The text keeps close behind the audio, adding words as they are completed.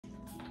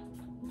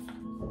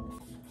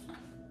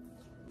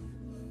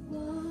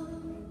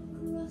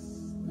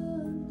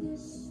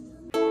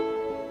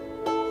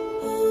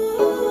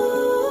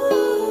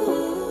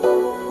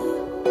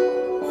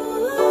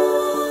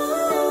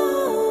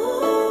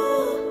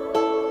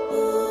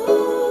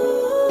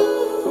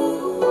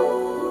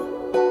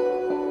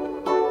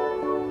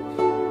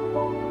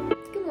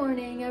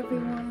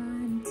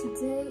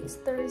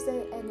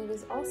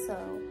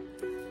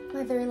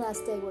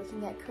last day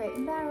working at Crate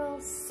and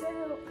Barrel, so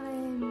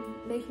I'm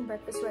making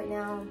breakfast right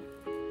now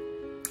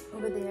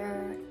over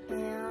there,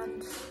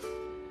 and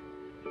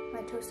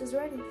my toast is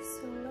ready,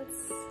 so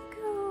let's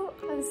go.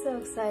 I'm so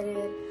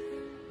excited,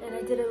 and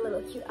I did a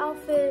little cute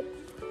outfit.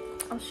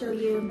 I'll show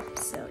you,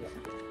 so yeah.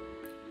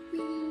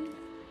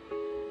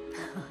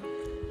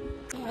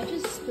 I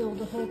just spilled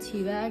the whole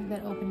tea bag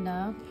that opened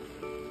up,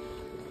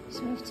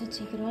 so I have to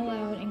take it all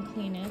out and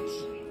clean it.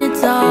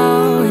 It's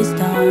always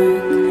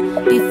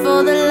dark.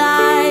 Before the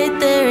light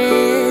there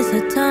is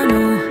a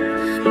tunnel.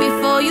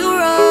 Before you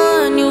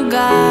run you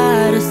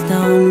gotta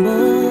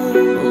stumble.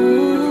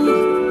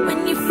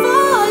 When you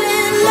fall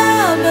in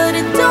love but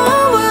it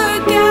don't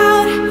work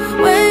out.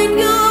 When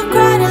you've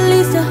cried at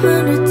least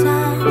 100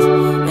 times.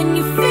 When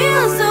you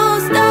feel so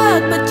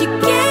stuck but you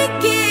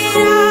can't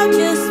get out.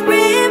 Just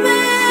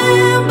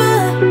remember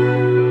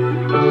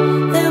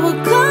there will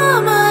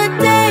come a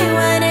day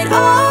when it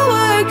all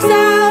works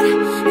out.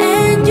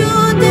 And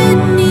you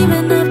didn't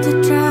even have to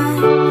try.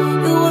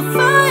 You will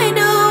find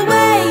a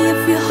way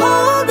if you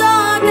hold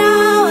on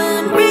now.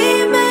 And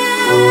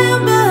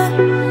remember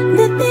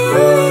that the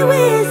only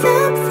way is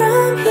up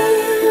from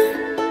here.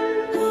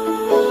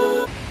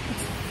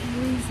 It's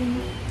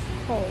freezing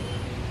cold.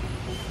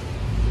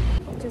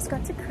 Just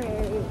got to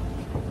Crate.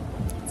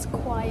 It's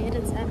quiet,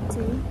 it's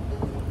empty.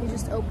 We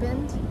just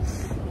opened.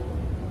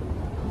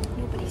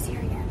 Nobody's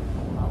here yet.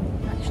 Well,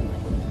 actually.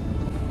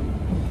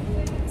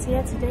 So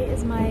yeah, today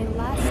is my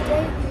last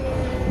day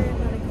here. I'm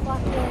gonna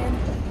clock in.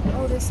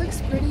 Oh, this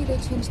looks pretty. They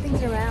changed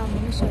things around.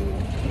 Let me show you.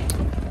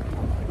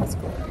 Let's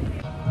go.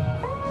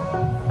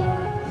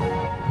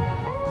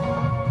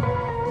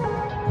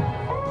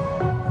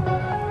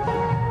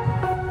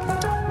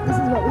 This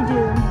is what we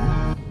do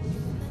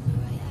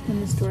when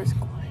the store is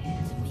quiet.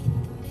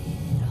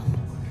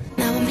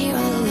 Now I'm here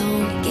all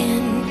alone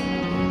again.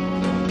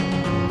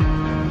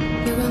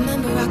 You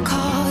remember I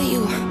call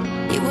you.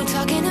 You were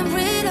talking in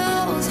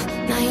riddles.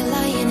 Now you're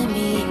lying to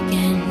me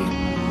again.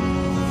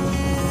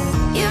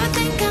 You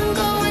think I'm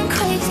going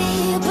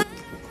crazy, but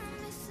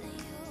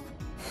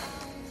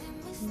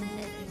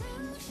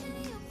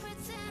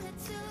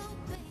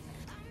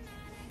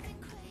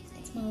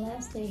It's my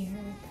last day here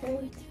at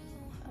Crate.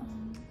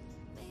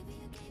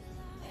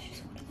 I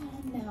just want to go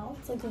home now.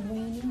 It's like a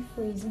rainy,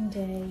 freezing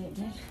day, and I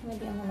just want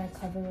to be under my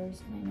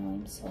covers. And I know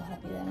I'm so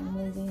happy that I'm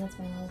leaving. That's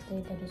my last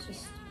day, but it's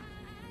just,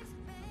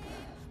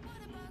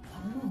 I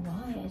don't know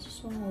why. I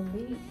just want to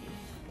leave.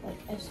 Like,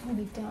 I just want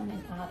to be done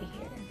and out of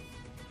here.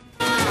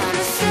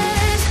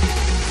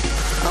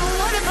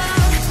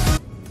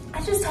 I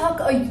just took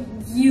a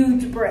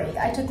huge break.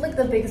 I took like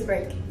the biggest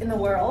break in the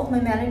world. My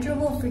manager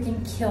will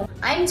freaking kill me.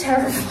 I'm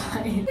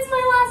terrified. It's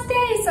my last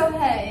day, so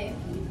hey.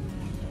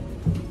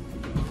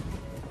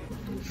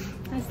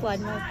 I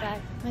slide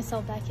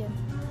myself back in.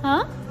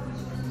 Huh?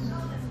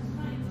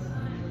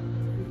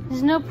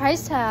 There's no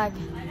price tag.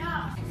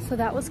 So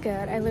that was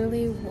good. I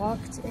literally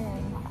walked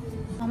in.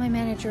 Saw my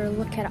manager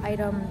look at an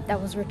item that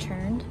was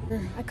returned.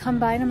 I come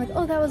by and I'm like,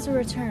 oh, that was a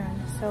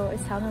return. So it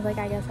sounded like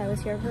I guess I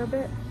was here for a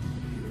bit.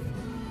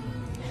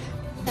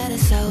 that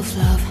is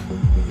self-love.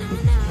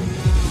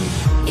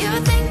 You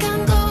think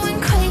I'm going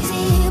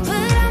crazy, but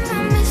I'm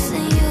not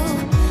missing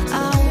you.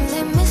 I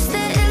only miss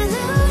the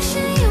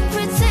illusion you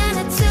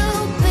pretended to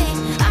be.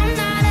 I'm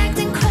not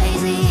acting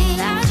crazy,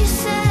 I just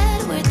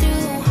said we're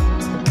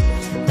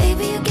through.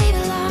 Baby, you gave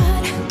a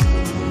lot.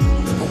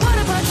 What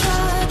about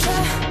trust?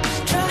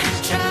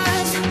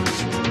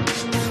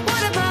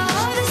 What about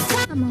all this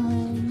time? I'm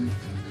home.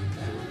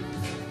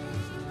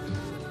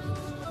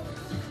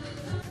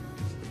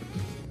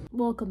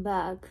 Welcome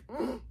back.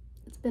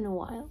 It's been a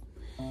while.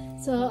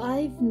 So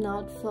I've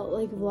not felt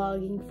like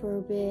vlogging for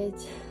a bit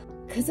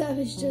because I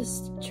was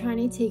just trying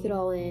to take it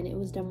all in. It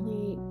was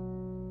definitely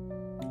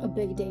a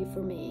big day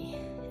for me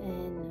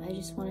and I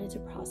just wanted to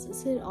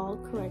process it all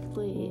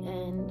correctly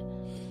and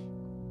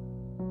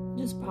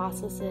just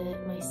process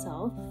it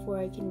myself before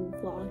I can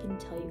vlog and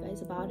tell you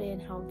guys about it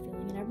and how I'm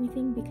feeling and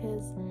everything,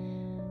 because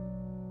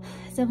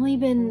it's definitely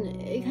been,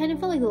 it kind of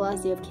felt like the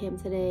last day of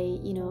camp today,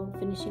 you know,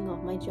 finishing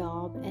off my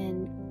job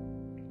and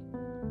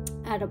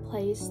at a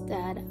place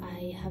that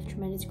I have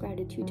tremendous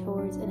gratitude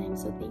towards and I'm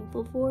so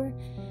thankful for.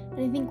 And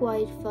I think why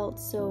it felt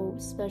so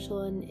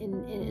special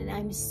and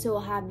I'm so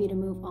happy to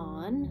move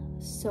on,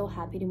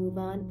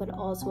 but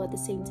also at the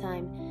same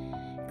time,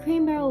 Crate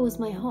and Barrel was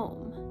my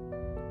home.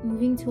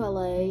 Moving to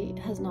LA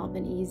has not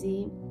been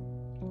easy.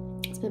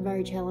 It's been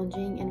very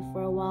challenging, and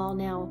for a while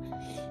now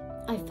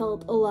I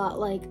felt a lot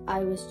like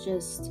I was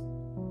just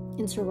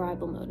in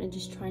survival mode and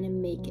just trying to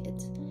make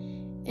it.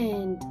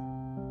 And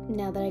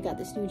now that I got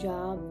this new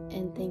job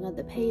and thank God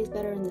the pay is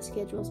better and the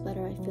schedule is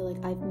better, I feel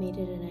like I've made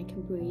it and I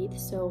can breathe.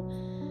 So,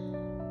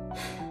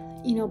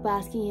 you know,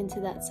 basking into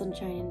that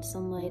sunshine and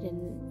sunlight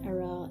and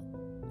era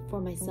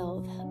for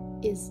myself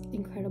is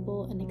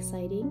incredible and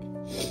exciting.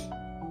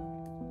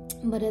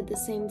 But at the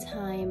same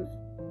time,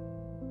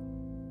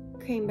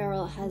 Crate and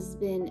Barrel has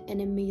been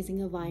an amazing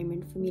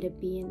environment for me to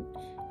be in,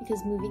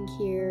 because moving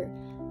here,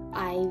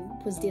 I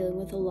was dealing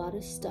with a lot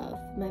of stuff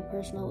in my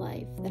personal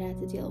life that I had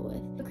to deal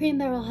with. The Crate &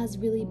 Barrel has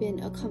really been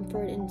a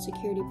comfort and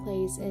security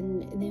place,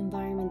 and the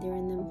environment there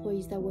and the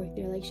employees that work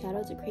there, like shout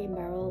out to Crate &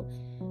 Barrel,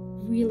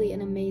 really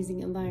an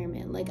amazing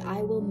environment. Like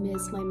I will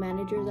miss my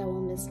managers, I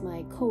will miss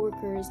my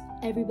coworkers,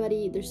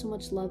 everybody. There's so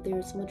much love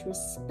there, so much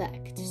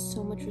respect,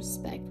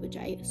 which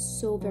I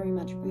so very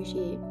much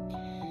appreciate.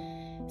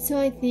 So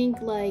I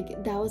think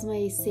like that was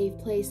my safe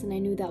place, and I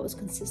knew that was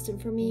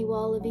consistent for me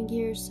while living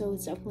here. So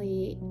it's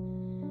definitely,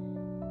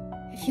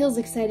 it feels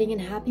exciting and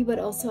happy, but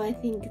also I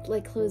think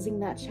like closing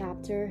that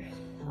chapter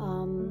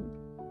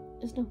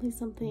is definitely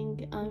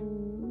something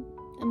I'm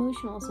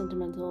emotional,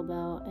 sentimental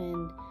about,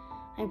 and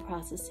I'm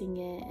processing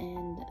it,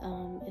 and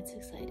it's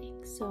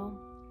exciting. So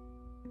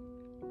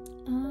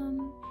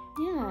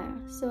yeah,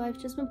 so I've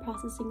just been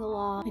processing a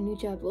lot. My new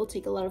job will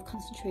take a lot of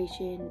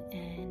concentration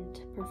and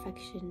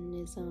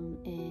perfectionism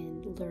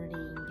and learning,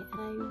 and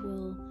I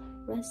will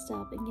rest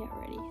up and get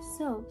ready.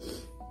 So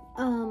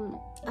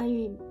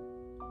I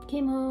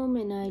came home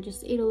and I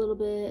just ate a little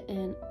bit,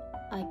 and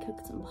I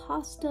cooked some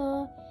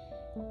pasta,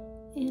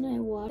 and I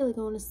watched, like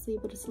going to sleep,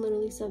 but it's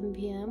literally 7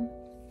 p.m.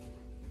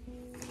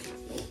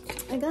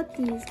 I got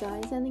these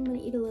guys. I think I'm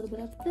gonna eat a little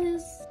bit of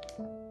this.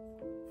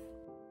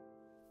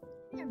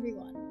 Hey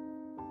everyone.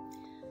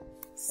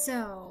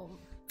 So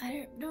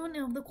I don't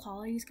know if the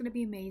quality is gonna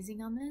be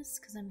amazing on this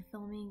because I'm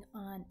filming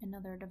on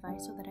another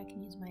device so that I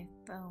can use my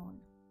phone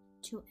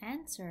to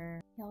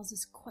answer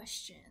y'all's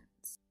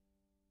questions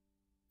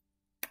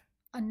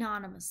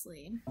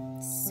anonymously.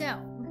 So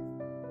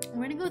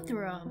we're gonna go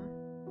through them.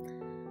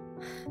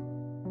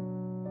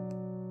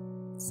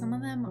 Some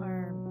of them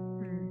are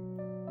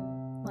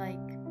like,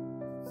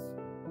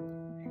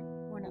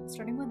 we're not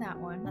starting with that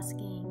one.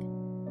 Asking,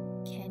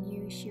 can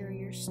you share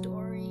your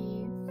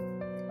story?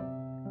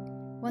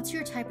 What's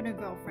your type in a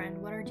girlfriend?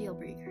 What are deal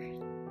breakers?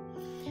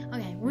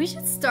 Okay, we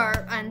should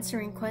start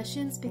answering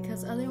questions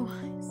because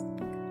otherwise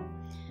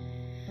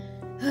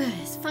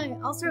it's fine.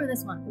 I'll start with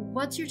this one.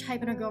 What's your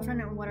type in a girlfriend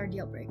and what are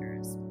deal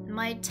breakers?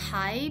 My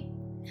type,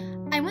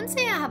 I wouldn't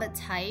say I have a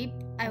type.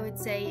 I would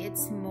say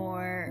it's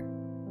more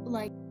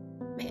like,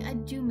 I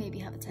do maybe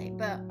have a type,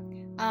 but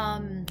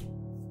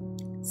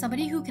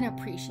somebody who can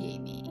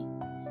appreciate me,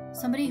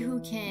 somebody who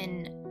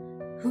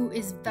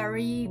is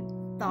very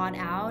thought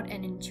out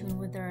and in tune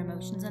with their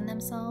emotions and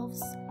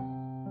themselves,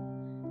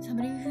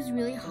 somebody who's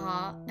really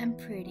hot and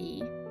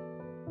pretty,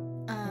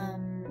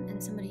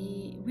 and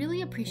somebody,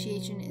 really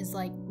appreciation is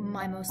like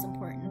my most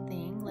important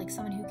thing, like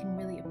someone who can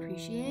really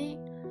appreciate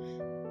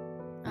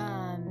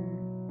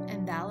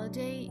and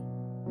validate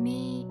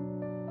me,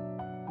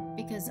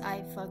 because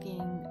I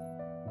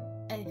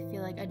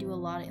feel like I do a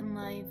lot in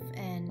life,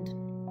 and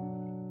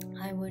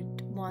I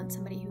would want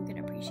somebody who can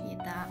appreciate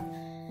that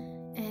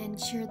and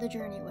share the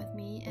journey with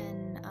me,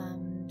 and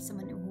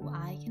someone who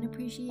I can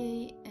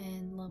appreciate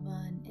and love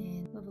on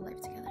and live a life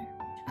together.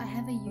 I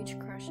have a huge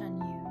crush on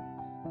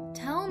you.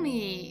 Tell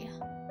me.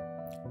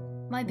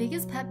 My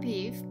biggest pet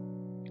peeve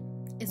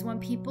is when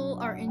people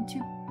are into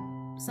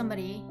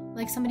somebody,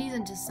 like somebody's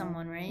into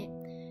someone, right?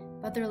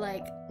 But they're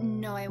like,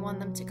 no, I want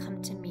them to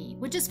come to me,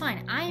 which is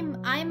fine. I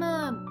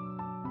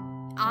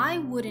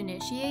would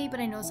initiate, but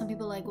I know some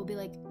people like will be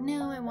like,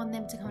 no, I want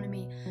them to come to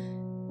me.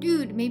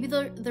 Dude, maybe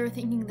they're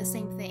thinking the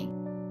same thing.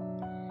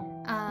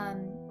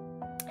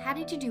 How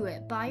did you do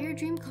it? Buy your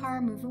dream car,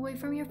 move away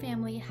from your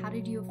family. How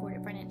did you afford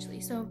it financially?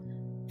 So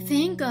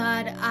thank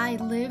God I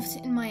lived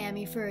in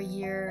Miami for a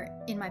year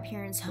in my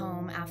parents'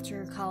 home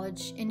after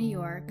college in New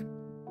York,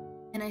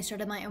 and I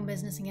started my own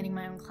business and getting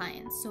my own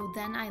clients. So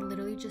then I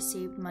literally just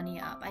saved money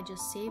up. I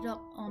just saved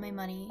up all my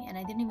money, and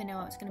I didn't even know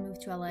I was gonna move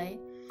to LA.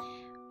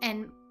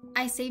 And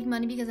I saved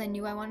money because I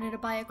knew I wanted to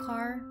buy a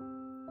car.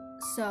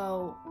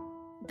 So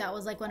that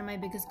was like one of my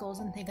biggest goals,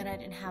 and thank God I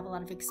didn't have a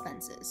lot of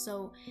expenses.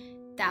 So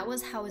that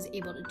was how I was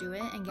able to do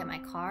it and get my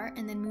car.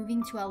 And then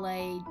moving to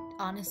LA,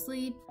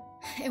 honestly,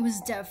 it was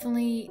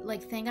definitely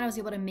like, thank God I was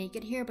able to make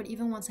it here. But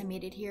even once I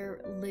made it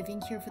here, living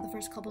here for the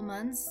first couple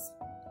months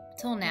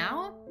till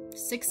now,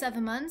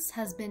 6-7 months,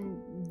 has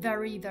been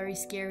very, very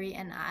scary.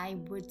 And I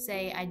would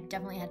say I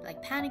definitely had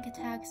like panic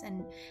attacks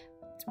and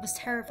was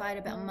terrified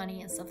about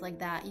money and stuff like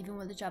that. Even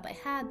with the job I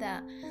had,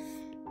 that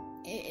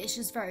it's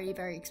just very,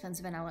 very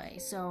expensive in LA.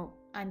 So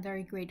I'm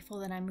very grateful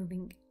that I'm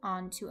moving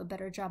on to a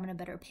better job and a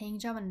better paying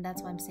job, and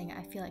that's why I'm saying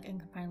I feel like I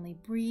can finally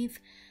breathe.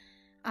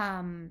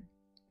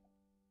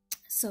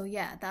 So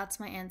yeah, that's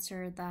my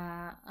answer.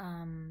 That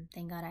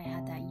thank God I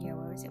had that year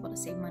where I was able to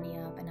save money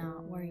up and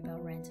not worry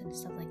about rent and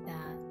stuff like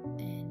that,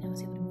 and I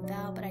was able to move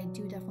out. But I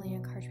do definitely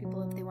encourage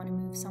people, if they want to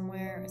move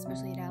somewhere,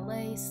 especially to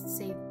LA,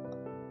 save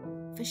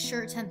for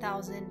sure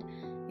 $10,000,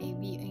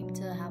 maybe aim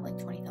to have like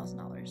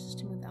 $20,000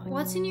 to move out.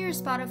 What's in your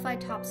Spotify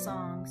top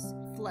songs?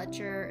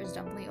 Fletcher is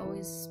definitely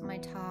always my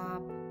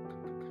top.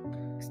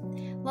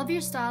 Love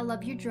your style,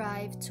 love your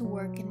drive to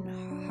work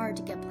and hard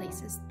to get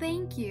places.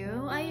 Thank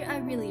you. I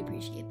really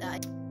appreciate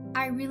that.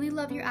 I really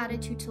love your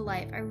attitude to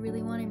life. I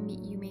really want to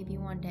meet you maybe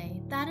one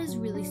day. That is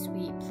really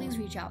sweet. Please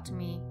reach out to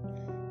me.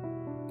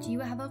 Do you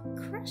have a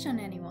crush on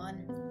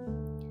anyone?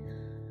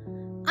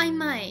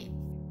 Dynamite!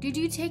 Did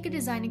you take a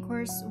designing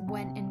course?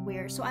 When and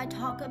where? So I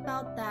talk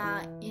about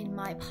that in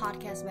my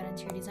podcast about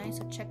interior design,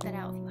 so check that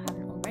out if you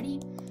haven't already.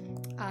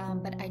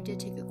 But I did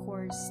take a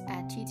course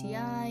at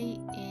TTI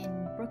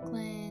in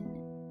Brooklyn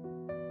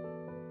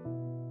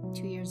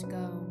 2 years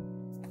ago.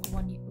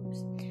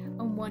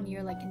 1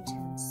 year like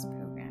intense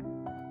program.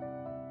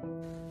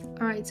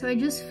 Alright, so I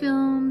just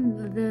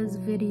filmed this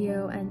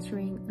video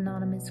answering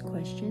anonymous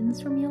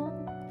questions from y'all,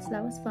 so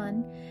that was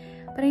fun.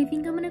 But I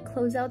think I'm gonna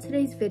close out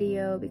today's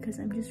video because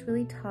I'm just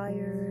really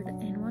tired.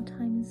 And what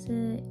time is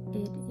it?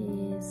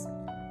 It's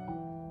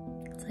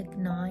like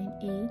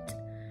 9-8.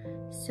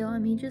 So I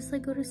may just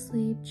like go to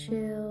sleep,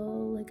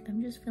 chill. Like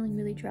I'm just feeling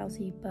really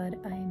drowsy, but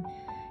I'm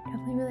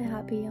definitely really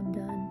happy I'm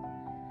done.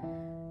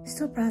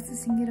 Still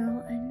processing it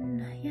all,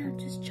 and yeah,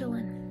 just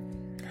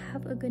chilling.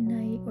 Have a good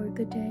night or a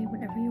good day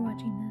whenever you're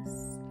watching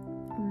this.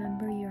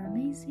 Remember, you're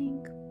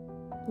amazing,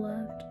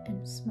 loved,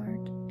 and smart.